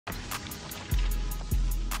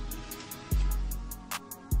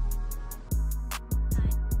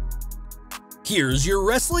Here's your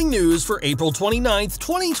wrestling news for April 29th,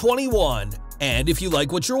 2021. And if you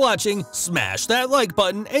like what you're watching, smash that like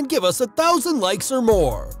button and give us 1,000 likes or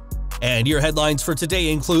more. And your headlines for today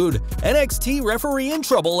include NXT referee in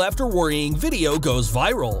trouble after worrying video goes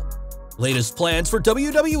viral. Latest plans for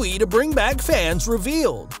WWE to bring back fans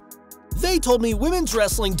revealed. They told me women's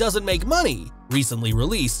wrestling doesn't make money. Recently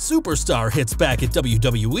released superstar hits back at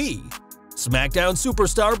WWE. SmackDown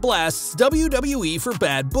superstar blasts WWE for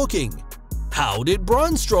bad booking. How did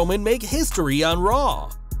Braun Strowman make history on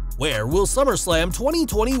Raw? Where will SummerSlam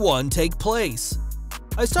 2021 take place?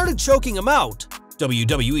 I started choking him out.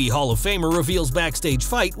 WWE Hall of Famer reveals backstage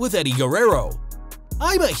fight with Eddie Guerrero.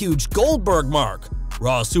 I'm a huge Goldberg mark.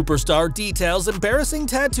 Raw superstar details embarrassing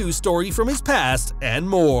tattoo story from his past and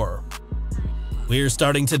more. We're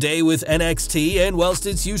starting today with NXT, and whilst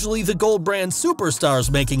it's usually the Gold brand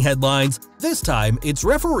superstars making headlines, this time it's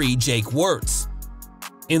referee Jake Wirtz.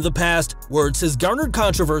 In the past, Wirtz has garnered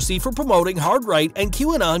controversy for promoting hard-right and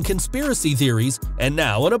QAnon conspiracy theories, and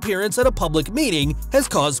now an appearance at a public meeting has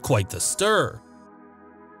caused quite the stir.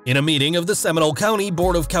 In a meeting of the Seminole County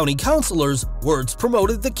Board of County Councilors, Wirtz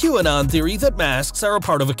promoted the QAnon theory that masks are a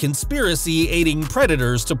part of a conspiracy aiding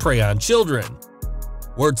predators to prey on children.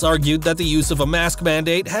 Wirtz argued that the use of a mask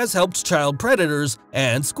mandate has helped child predators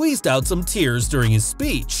and squeezed out some tears during his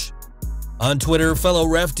speech. On Twitter, fellow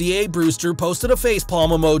ref D.A. Brewster posted a facepalm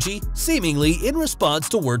emoji, seemingly in response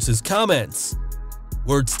to Wirtz's comments.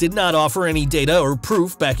 Wirtz did not offer any data or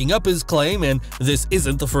proof backing up his claim, and this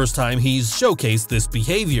isn't the first time he's showcased this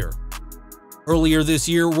behavior. Earlier this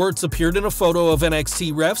year, Wirtz appeared in a photo of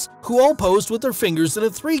NXT refs who all posed with their fingers in a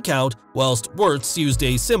 3-count, whilst Wirtz used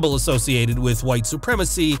a symbol associated with white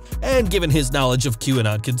supremacy, and given his knowledge of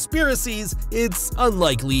QAnon conspiracies, it's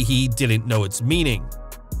unlikely he didn't know its meaning.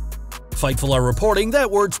 Fightful are reporting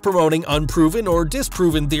that Wirtz promoting unproven or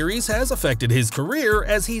disproven theories has affected his career,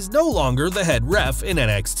 as he's no longer the head ref in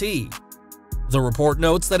NXT. The report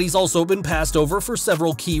notes that he's also been passed over for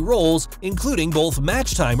several key roles, including both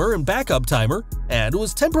match timer and backup timer, and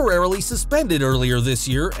was temporarily suspended earlier this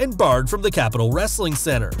year and barred from the Capitol Wrestling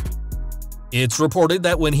Center. It's reported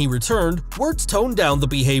that when he returned, Wirtz toned down the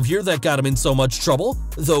behavior that got him in so much trouble,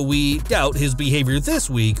 though we doubt his behavior this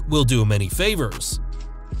week will do him any favors.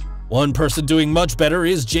 One person doing much better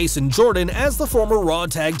is Jason Jordan, as the former Raw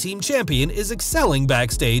Tag Team Champion is excelling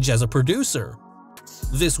backstage as a producer.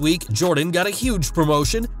 This week, Jordan got a huge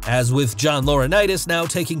promotion, as with John Laurinaitis now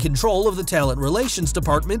taking control of the talent relations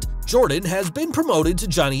department, Jordan has been promoted to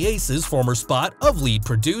Johnny Ace's former spot of lead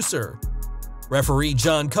producer. Referee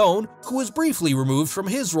John Cone, who was briefly removed from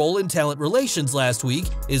his role in talent relations last week,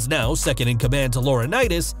 is now second in command to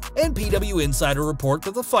Laurinaitis, and PW Insider report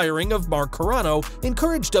that the firing of Mark Carrano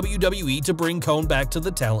encouraged WWE to bring Cone back to the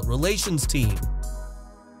talent relations team.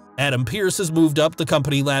 Adam Pearce has moved up the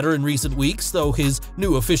company ladder in recent weeks, though his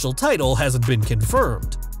new official title hasn't been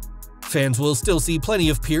confirmed. Fans will still see plenty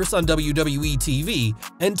of Pearce on WWE TV,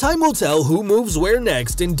 and time will tell who moves where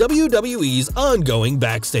next in WWE's ongoing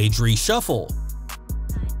backstage reshuffle.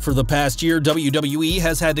 For the past year, WWE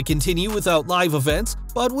has had to continue without live events,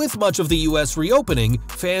 but with much of the US reopening,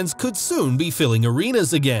 fans could soon be filling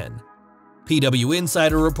arenas again. PW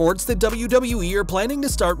Insider reports that WWE are planning to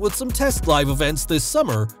start with some test live events this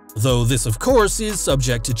summer, though this of course is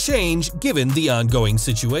subject to change given the ongoing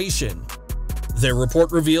situation. Their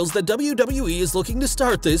report reveals that WWE is looking to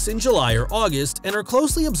start this in July or August and are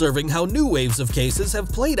closely observing how new waves of cases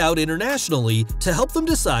have played out internationally to help them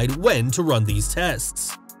decide when to run these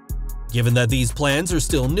tests. Given that these plans are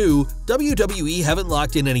still new, WWE haven't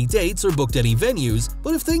locked in any dates or booked any venues,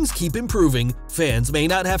 but if things keep improving, fans may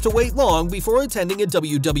not have to wait long before attending a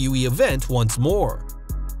WWE event once more.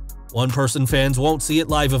 One person fans won't see at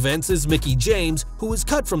live events is Mickie James, who was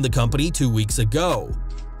cut from the company 2 weeks ago.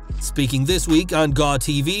 Speaking this week on GAW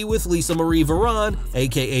TV with Lisa Marie Varon,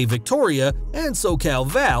 aka Victoria, and SoCal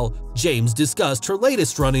Val, James discussed her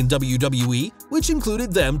latest run in WWE, which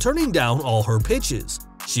included them turning down all her pitches.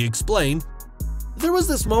 She explained, "There was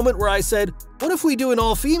this moment where I said, what if we do an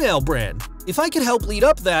all-female brand? If I could help lead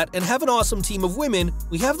up that and have an awesome team of women,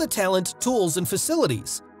 we have the talent, tools, and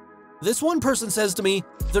facilities." This one person says to me,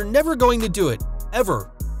 "They're never going to do it,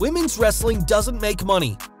 ever. Women's wrestling doesn't make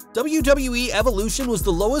money. WWE Evolution was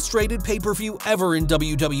the lowest rated pay-per-view ever in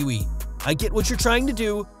WWE. I get what you're trying to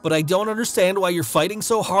do, but I don't understand why you're fighting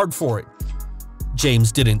so hard for it."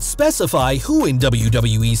 James didn't specify who in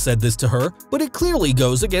WWE said this to her, but it clearly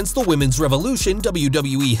goes against the women's revolution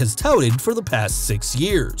WWE has touted for the past 6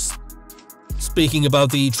 years. Speaking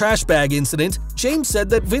about the trash bag incident, James said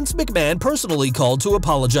that Vince McMahon personally called to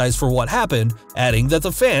apologize for what happened, adding that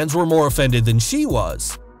the fans were more offended than she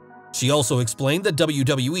was. She also explained that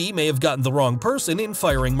WWE may have gotten the wrong person in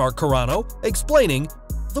firing Mark Carrano, explaining,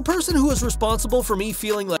 "The person who is responsible for me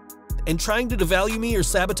feeling like and trying to devalue me or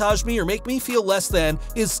sabotage me or make me feel less than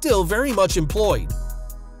is still very much employed."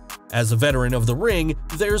 As a veteran of the ring,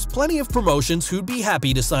 there's plenty of promotions who'd be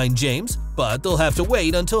happy to sign James, but they'll have to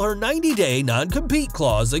wait until her 90-day non-compete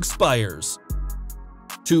clause expires.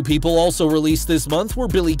 Two people also released this month were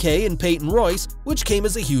Billie Kay and Peyton Royce, which came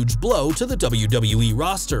as a huge blow to the WWE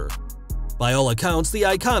roster. By all accounts, the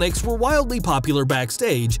Iconics were wildly popular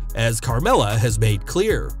backstage, as Carmella has made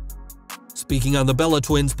clear. Speaking on the Bella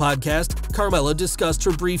Twins podcast, Carmella discussed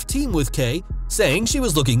her brief team with Kay, saying she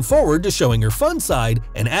was looking forward to showing her fun side,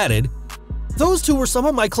 and added, "Those two were some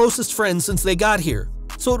of my closest friends since they got here,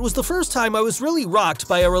 so it was the first time I was really rocked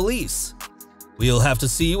by a release. We'll have to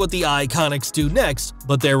see what the Iconics do next,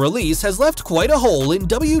 but their release has left quite a hole in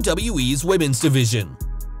WWE's women's division."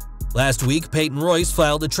 Last week, Peyton Royce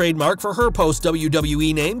filed a trademark for her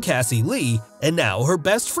post-WWE name Cassie Lee, and now her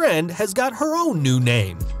best friend has got her own new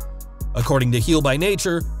name. According to Heel by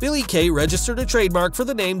Nature, Billie Kay registered a trademark for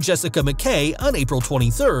the name Jessica McKay on April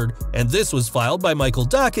 23rd, and this was filed by Michael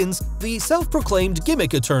Dawkins, the self-proclaimed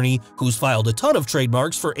gimmick attorney who's filed a ton of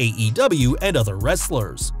trademarks for AEW and other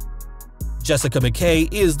wrestlers. Jessica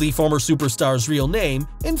McKay is the former superstar's real name,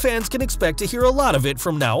 and fans can expect to hear a lot of it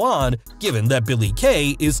from now on, given that Billie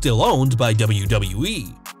Kay is still owned by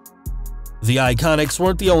WWE. The Iconics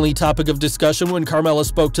weren't the only topic of discussion when Carmella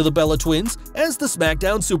spoke to the Bella Twins, as the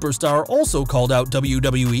SmackDown superstar also called out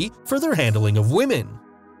WWE for their handling of women.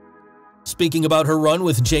 Speaking about her run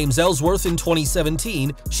with James Ellsworth in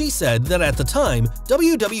 2017, she said that at the time,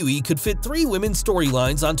 WWE could fit 3 women's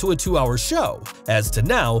storylines onto a 2-hour show. As to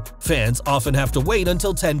now, fans often have to wait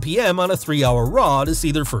until 10 p.m. on a 3-hour Raw to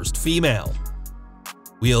see their first female.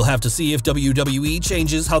 We'll have to see if WWE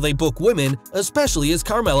changes how they book women, especially as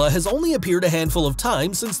Carmella has only appeared a handful of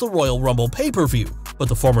times since the Royal Rumble pay-per-view, but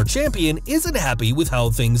the former champion isn't happy with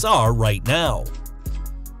how things are right now.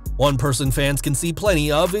 One person fans can see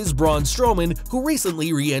plenty of is Braun Strowman, who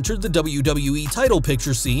recently re-entered the WWE title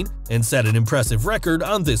picture scene and set an impressive record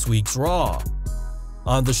on this week's Raw.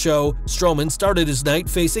 On the show, Strowman started his night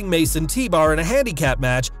facing Mason T-Bar in a handicap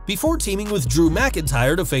match before teaming with Drew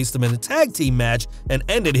McIntyre to face them in a tag team match, and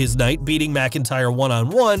ended his night beating McIntyre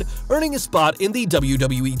one-on-one, earning a spot in the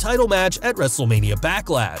WWE title match at WrestleMania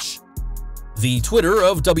Backlash. The Twitter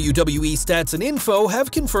of WWE Stats and Info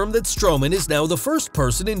have confirmed that Strowman is now the first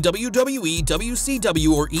person in WWE,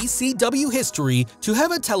 WCW, or ECW history to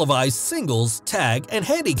have a televised singles, tag, and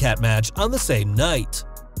handicap match on the same night.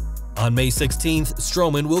 On May 16th,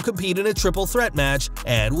 Strowman will compete in a triple threat match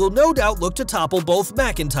and will no doubt look to topple both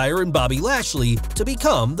McIntyre and Bobby Lashley to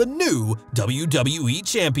become the new WWE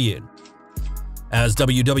Champion. As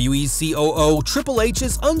WWE's COO, Triple H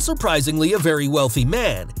is unsurprisingly a very wealthy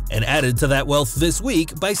man, and added to that wealth this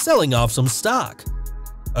week by selling off some stock.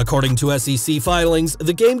 According to SEC filings,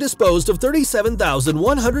 the game disposed of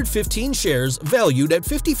 37,115 shares valued at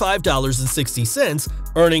 $55.60,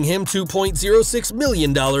 earning him $2.06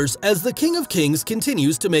 million as the King of Kings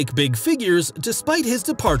continues to make big figures despite his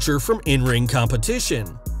departure from in-ring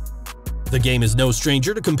competition. The game is no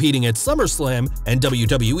stranger to competing at SummerSlam, and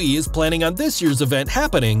WWE is planning on this year's event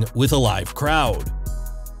happening with a live crowd.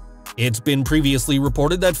 It's been previously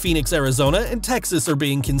reported that Phoenix, Arizona and Texas are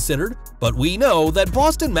being considered, but we know that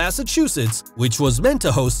Boston, Massachusetts, which was meant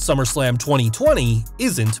to host SummerSlam 2020,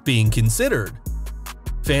 isn't being considered.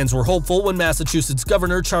 Fans were hopeful when Massachusetts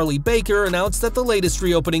Governor Charlie Baker announced that the latest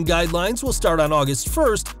reopening guidelines will start on August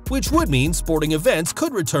 1st, which would mean sporting events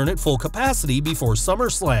could return at full capacity before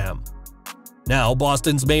SummerSlam. Now,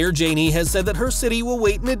 Boston's Mayor Janey has said that her city will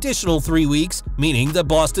wait an additional 3 weeks, meaning that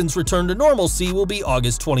Boston's return to normalcy will be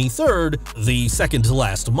August 23rd, the second to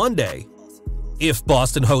last Monday. If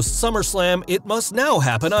Boston hosts SummerSlam, it must now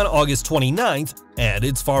happen on August 29th, and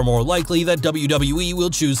it's far more likely that WWE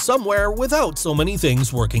will choose somewhere without so many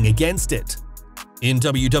things working against it. In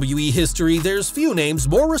WWE history, there's few names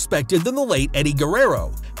more respected than the late Eddie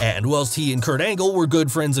Guerrero, and whilst he and Kurt Angle were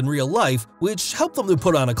good friends in real life, which helped them to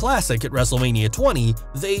put on a classic at WrestleMania 20,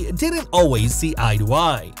 they didn't always see eye to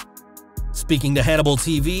eye. Speaking to Hannibal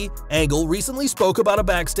TV, Angle recently spoke about a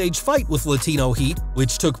backstage fight with Latino Heat,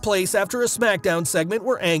 which took place after a SmackDown segment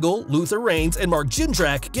where Angle, Luther Reigns, and Mark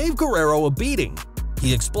Jindrak gave Guerrero a beating.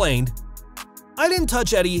 He explained, "I didn't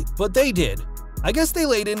touch Eddie, but they did. I guess they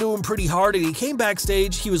laid into him pretty hard and he came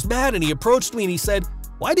backstage, he was mad and he approached me and he said,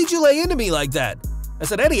 'Why did you lay into me like that?' I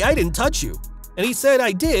said, 'Eddie, I didn't touch you.' And he said,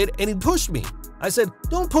 'I did,' and he pushed me. I said,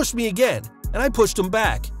 'Don't push me again,' and I pushed him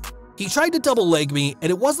back. He tried to double leg me and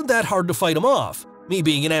it wasn't that hard to fight him off, me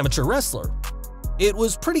being an amateur wrestler. It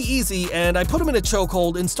was pretty easy and I put him in a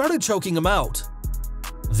chokehold and started choking him out.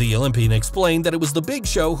 The Olympian explained that it was the Big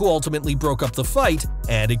Show who ultimately broke up the fight,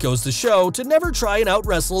 and it goes to show to never try and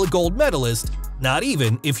out-wrestle a gold medalist, not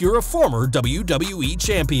even if you're a former WWE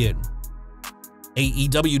champion.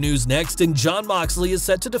 AEW news next, and Jon Moxley is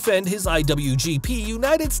set to defend his IWGP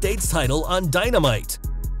United States title on Dynamite.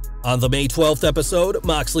 On the May 12th episode,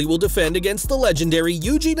 Moxley will defend against the legendary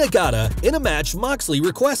Yuji Nagata in a match Moxley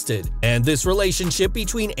requested, and this relationship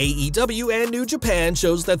between AEW and New Japan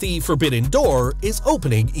shows that the Forbidden Door is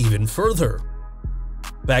opening even further.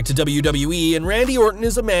 Back to WWE, and Randy Orton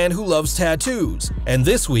is a man who loves tattoos, and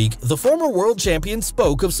this week, the former world champion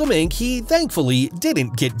spoke of some ink he thankfully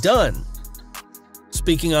didn't get done.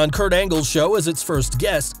 Speaking on Kurt Angle's show as its first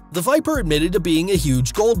guest, the Viper admitted to being a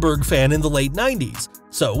huge Goldberg fan in the late 90s,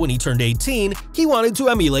 so when he turned 18, he wanted to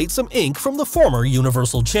emulate some ink from the former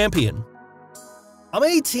Universal Champion. "I'm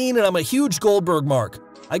 18 and I'm a huge Goldberg mark.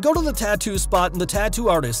 I go to the tattoo spot and the tattoo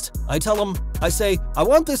artist. I tell him, I say, I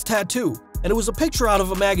want this tattoo, and it was a picture out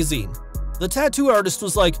of a magazine. The tattoo artist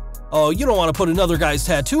was like, oh, you don't want to put another guy's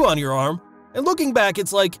tattoo on your arm. And looking back,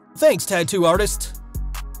 it's like, thanks, tattoo artist."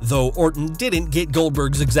 Though Orton didn't get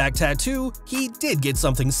Goldberg's exact tattoo, he did get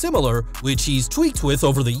something similar, which he's tweaked with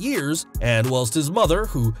over the years, and whilst his mother,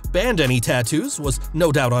 who banned any tattoos, was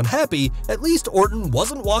no doubt unhappy, at least Orton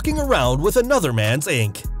wasn't walking around with another man's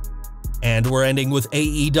ink. And we're ending with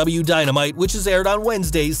AEW Dynamite, which has aired on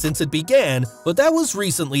Wednesdays since it began, but that was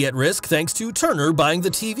recently at risk thanks to Turner buying the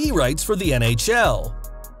TV rights for the NHL.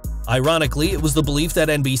 Ironically, it was the belief that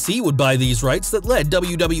NBC would buy these rights that led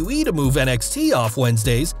WWE to move NXT off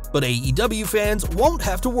Wednesdays, but AEW fans won't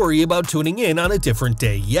have to worry about tuning in on a different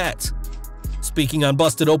day yet. Speaking on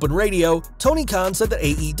Busted Open Radio, Tony Khan said that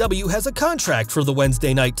AEW has a contract for the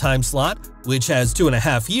Wednesday night time slot, which has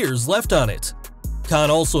 2.5 years left on it.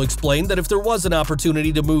 Khan also explained that if there was an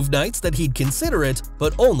opportunity to move nights that he'd consider it,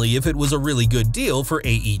 but only if it was a really good deal for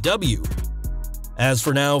AEW. As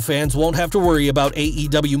for now, fans won't have to worry about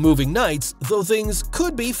AEW moving nights, though things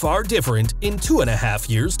could be far different in 2.5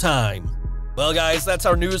 years' time. Well guys, that's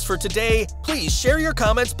our news for today. Please share your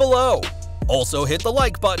comments below. Also hit the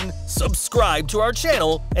like button, subscribe to our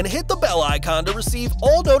channel, and hit the bell icon to receive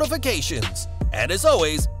all notifications. And as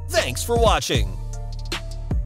always, thanks for watching.